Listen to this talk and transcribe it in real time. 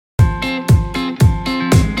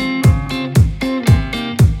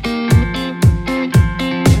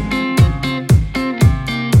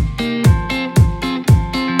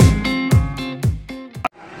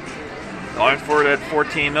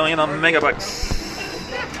14 million on Megabucks.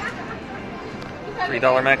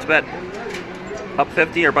 $3 max bet. Up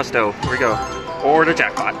 50 or busto. Here we go. Or the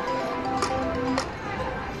jackpot.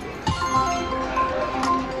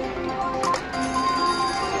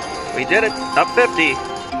 We did it. Up 50.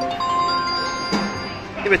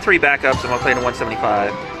 Give it 3 backups and we'll play to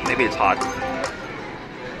 175. Maybe it's hot.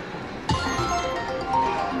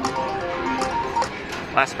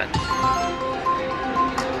 Last spin.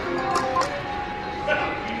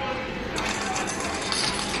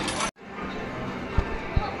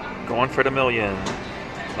 Going for the million.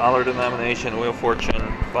 Dollar denomination, Wheel Fortune,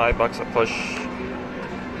 $5 a push.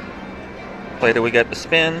 Play till we get the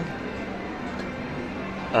spin.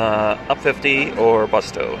 Up 50 or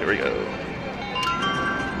busto. Here we go.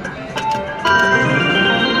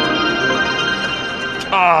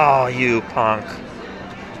 Oh, you punk.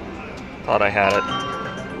 Thought I had it.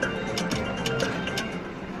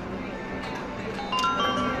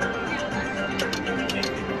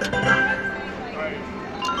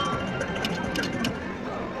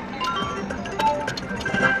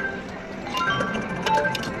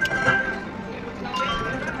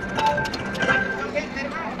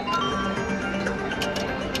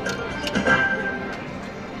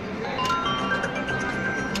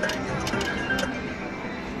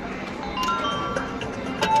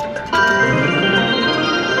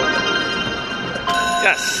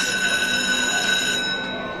 Yes.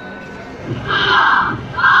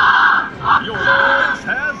 Your voice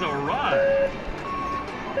has arrived.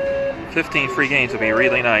 15 free games would be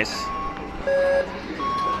really nice.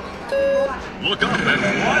 Look up and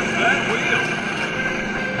watch that wheel.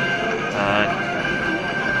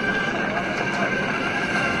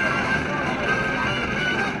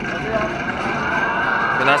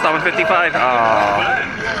 We're not stopping 55. Oh,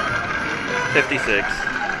 56.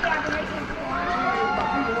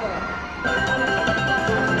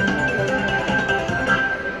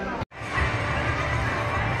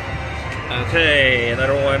 Okay,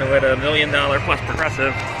 another one with $1 million plus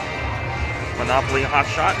progressive. Monopoly hot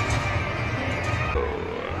shot.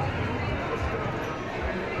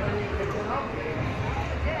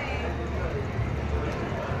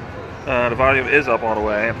 The volume is up all the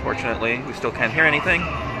way, unfortunately. We still can't hear anything.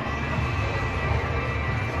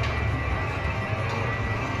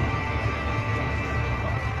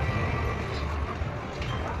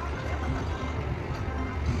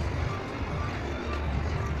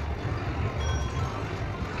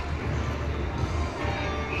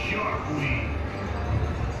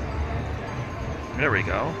 There we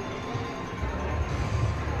go.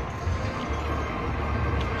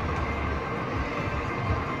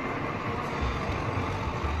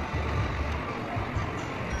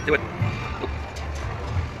 Do it.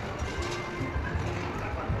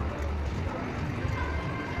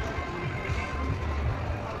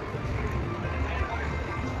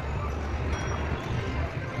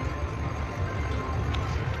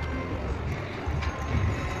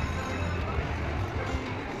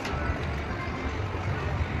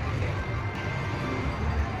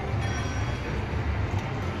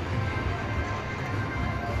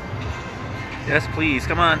 Yes, please.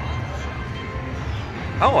 Come on.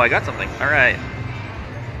 Oh, I got something. All right.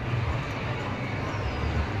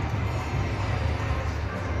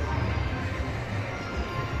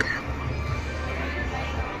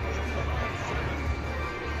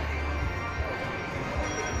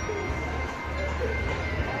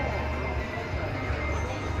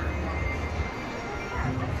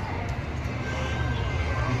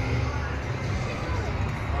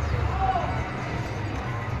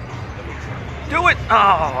 Do it!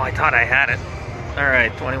 Oh, I thought I had it. All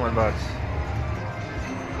right, 21 bucks.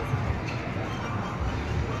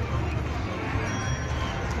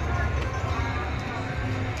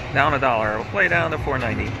 Down $1. We'll play down to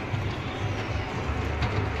 $4.90.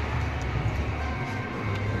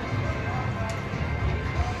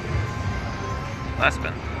 Last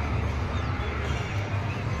spin.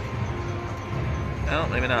 No,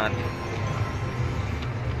 maybe not.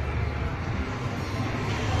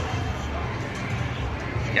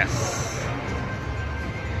 Yes.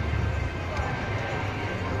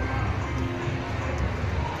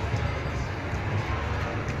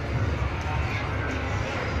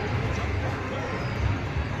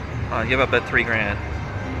 Give up at $3,000.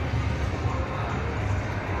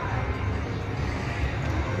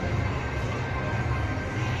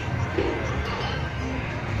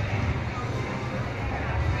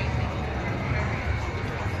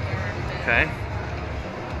 Okay.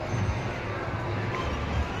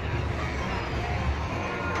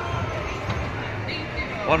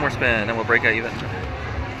 One more spin, and we'll break out even.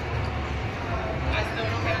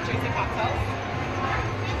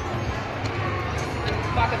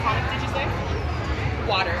 the tonic, did you say?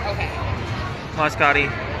 Water, okay. Come on, Scotty.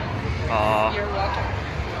 Aw. You're welcome.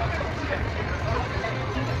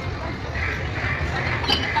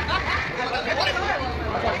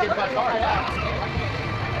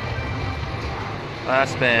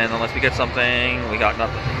 Last spin, unless we get something, we got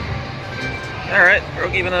nothing. Alright,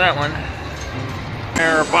 broke even to that one.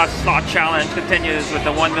 Our bus slot challenge continues with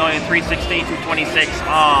the 1,316,226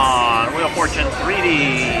 on Wheel of Fortune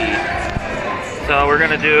 3D. So we're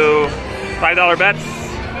gonna do $5 bets,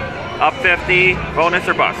 up 50, bonus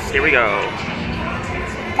or bust. Here we go.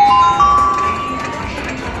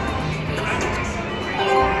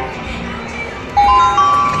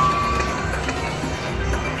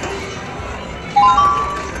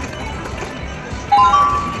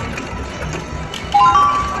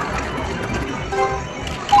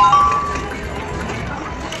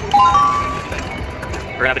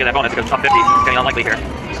 We're gonna have to get that bonus because it's up 50. It's getting unlikely here.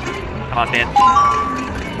 Come on, Stan.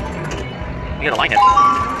 You gotta line it.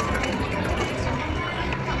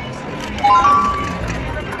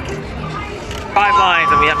 Five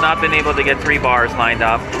lines, and we have not been able to get 3 bars lined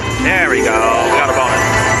up. There we go. We got a bonus.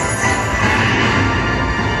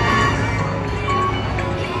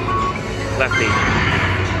 Lefty.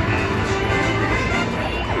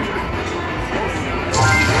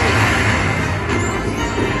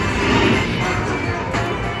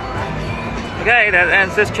 Okay, that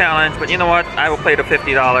ends this challenge, but you know what? I will play the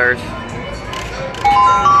 $50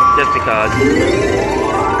 just because.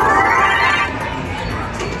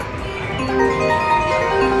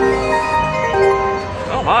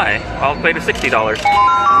 Oh my, I'll play the $60.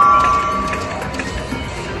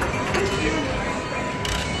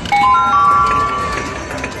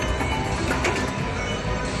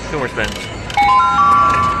 2 more spins.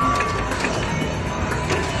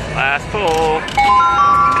 Last pull.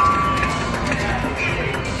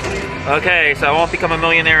 Okay, so I won't become a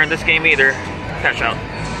millionaire in this game either. Cash out.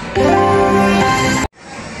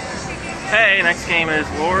 Hey, next game is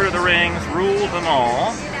Lord of the Rings, Rule Them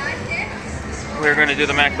All. We're going to do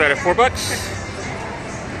the max bet at $4.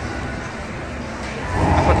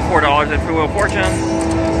 I put the $4 in for Wheel of Fortune.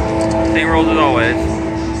 Same rules as always.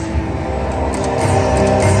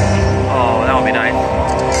 Oh, that would be nice.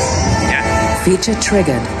 Yes. Feature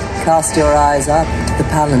triggered. Cast your eyes up to the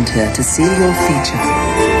Palantir to see your feature.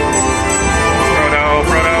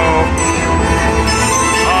 Frodo.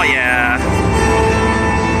 Oh yeah.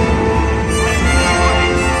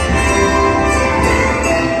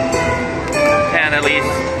 Ten at least.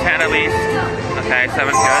 Okay,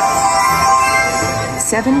 7's good.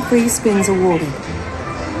 7 free spins awarded.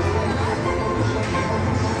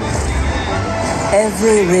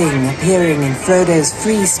 Every ring appearing in Frodo's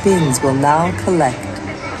free spins will now collect.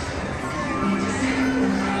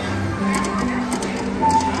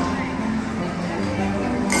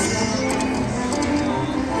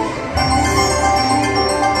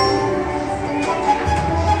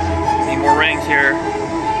 Here.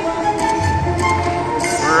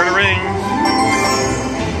 Where are the rings?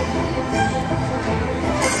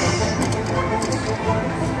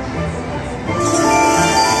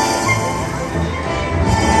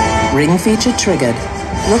 Ring feature triggered.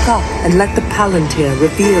 Look up and let the Palantir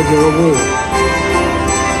reveal your award.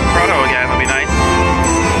 Frodo again, that'd be nice.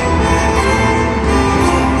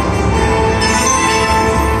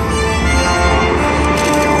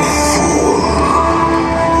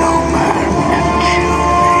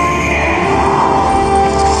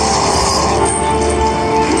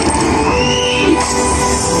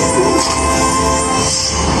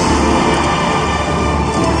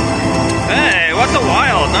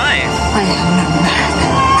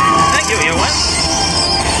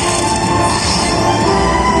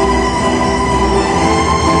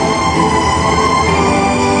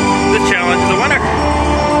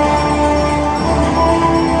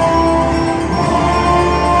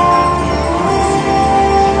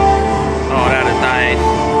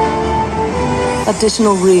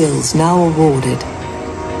 Additional reels now awarded.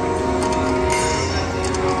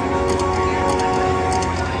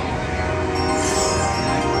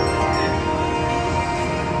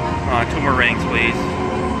 2 more rings, please.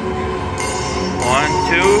 1,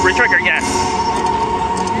 2, retrigger, yes.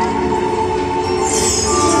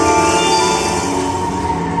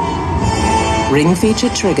 Ring feature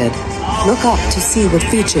triggered. Look up to see what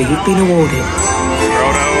feature you've been awarded.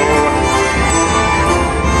 Frodo.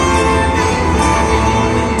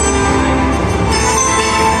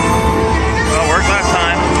 Well, worked last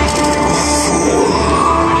time.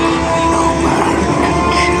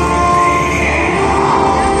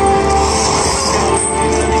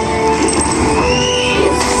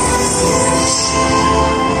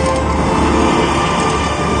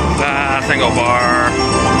 bar.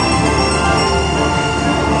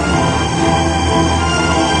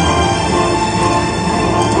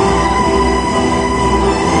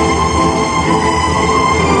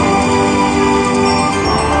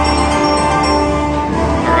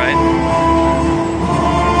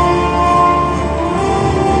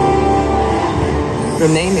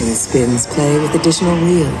 Remaining spins play with additional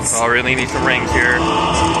wheels. I'll really need some rings here.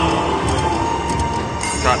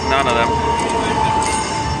 Got none of them.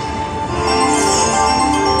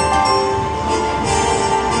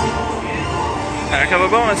 Heck of a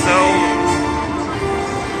bonus though.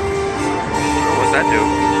 What's that do?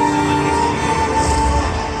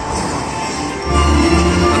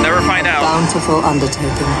 We'll never find out. Bountiful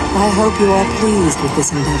undertaking. I hope you are pleased with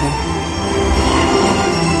this endeavor.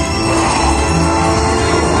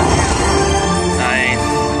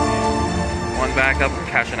 Back up,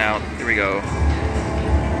 cashing out. Here we go.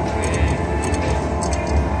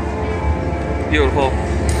 Beautiful.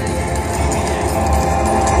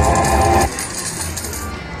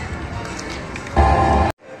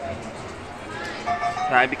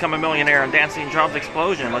 I become a millionaire and dancing drums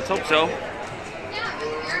explosion. Let's hope so.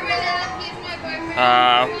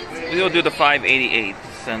 We'll do the 588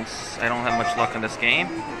 since I don't have much luck in this game.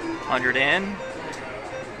 100 in.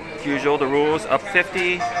 As usual, the rules up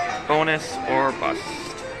 50. Bonus or bust.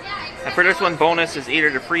 And for this one, bonus is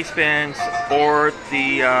either the free spins or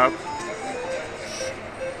the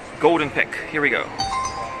golden pick. Here we go.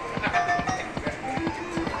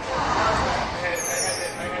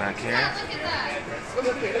 Back here.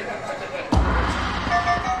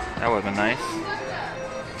 That would have been nice.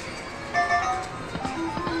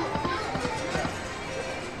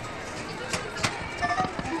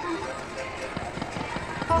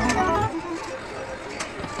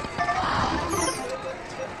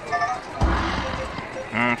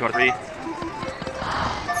 Two out of three.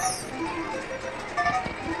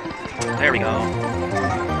 There we go.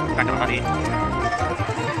 Back to the honey.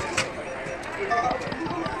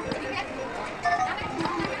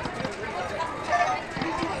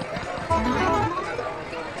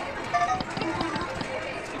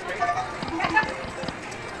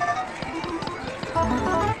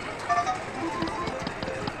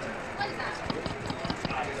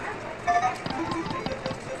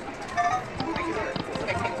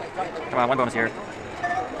 Come on, one bonus here.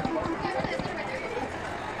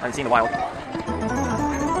 I haven't seen the wild.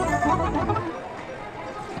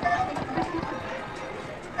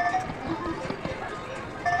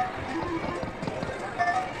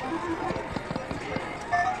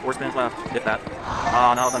 Four spins left. Hit that.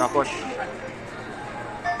 Oh, no, then I'll push.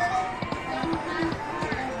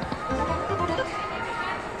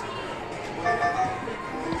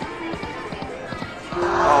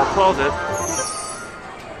 Oh, close it.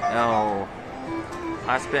 No.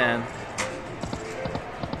 Last spin.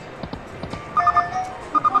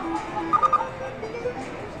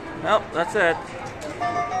 Nope, that's it.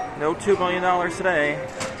 No $2 million today.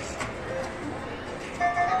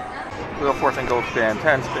 Wheel fourth and gold spin.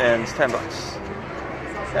 10 spins, 10 bucks.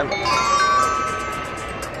 10 bucks.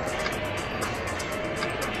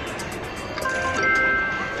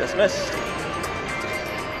 Just missed.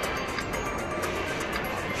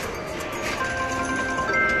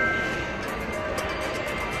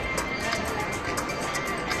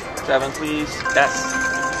 Seven, please. Yes.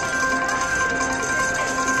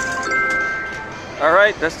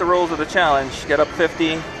 Alright, that's the rules of the challenge. Get up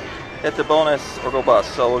 50, hit the bonus, or go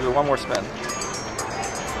bust. So we'll do one more spin.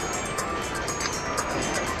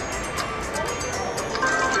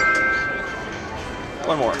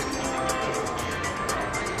 One more.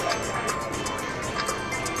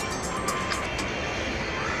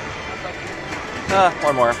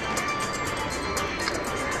 One more.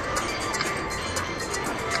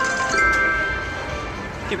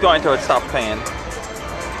 Keep going until it stops paying.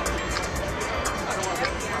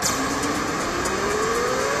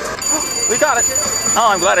 We got it. Oh,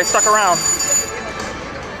 I'm glad I stuck around.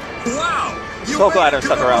 Wow! So glad I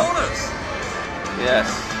stuck around. Yes.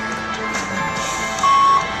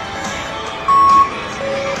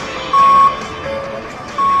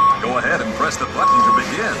 Go ahead and press the button to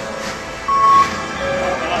begin.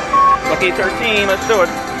 Lucky 13, let's do it.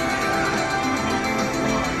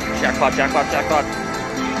 Jackpot, jackpot, jackpot.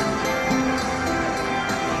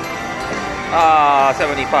 Ah,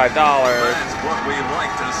 $75. That's what we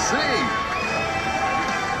like to see.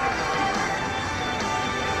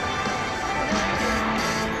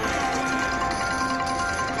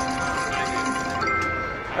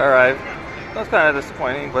 Alright, that's kind of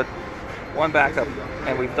disappointing, but one backup,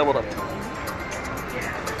 and we've doubled up.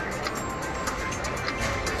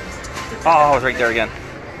 Oh, I was right there again.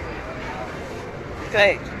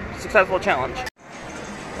 Okay, successful challenge.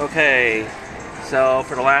 Okay, so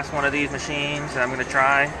for the last one of these machines that I'm going to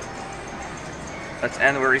try, let's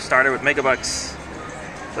end where we started with Megabucks,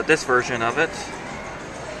 but this version of it.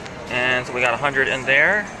 And so we got 100 in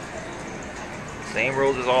there. Same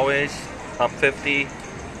rules as always. Up 50.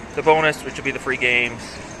 The bonus, which will be the free games,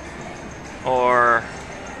 or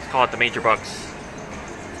let's call it the major bucks,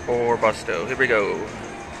 or Busto. Here we go.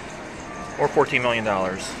 Or $14 million.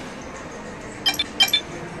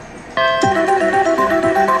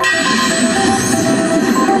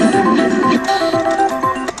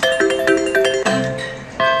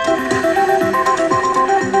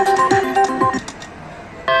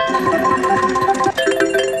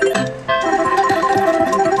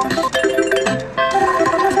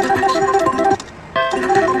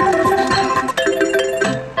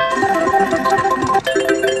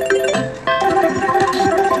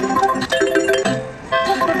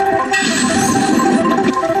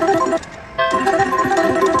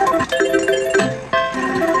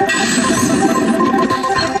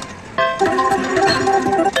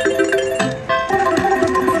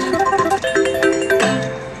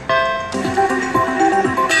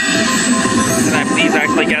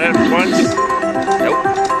 Get it once? Nope.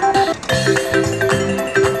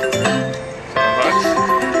 $7.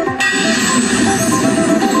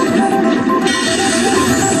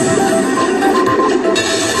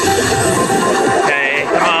 Okay,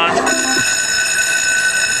 come on.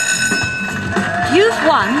 You've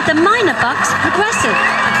won the Minor Bucks Progressive.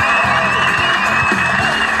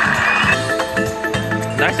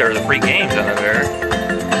 Nice, there are the free games under there.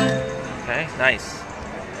 Okay, nice.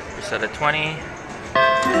 We set at 20.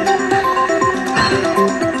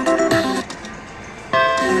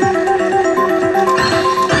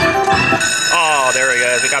 Oh, there we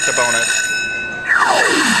go. We got the bonus.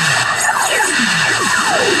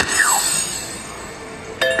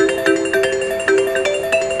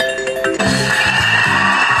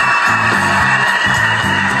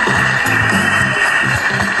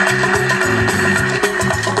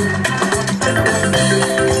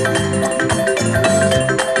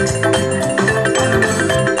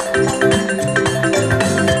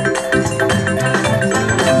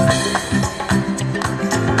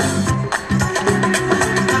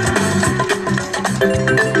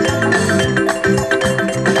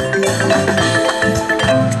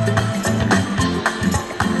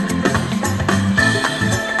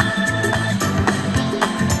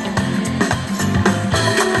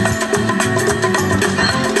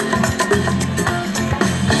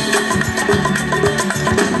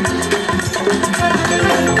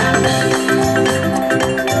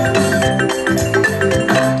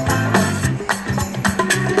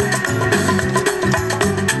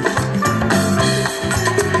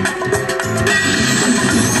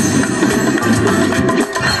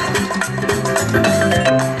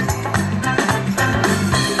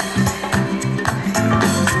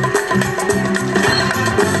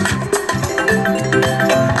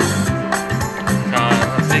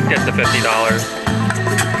 Get the $50.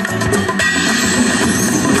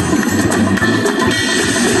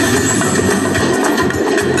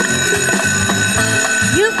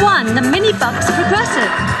 You've won the Mini Bucks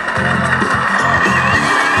Progressive.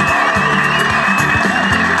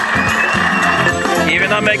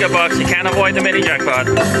 Even on Megabucks, you can't avoid the mini jackpot.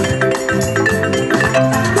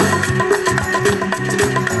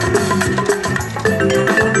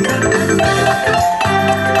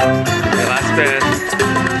 Okay, last spin.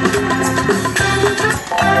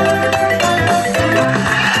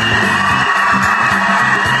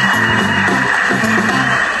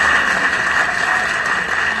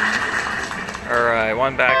 Alright,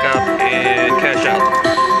 one back up and cash out.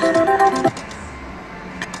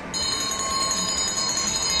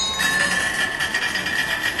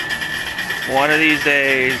 One of these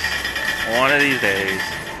days.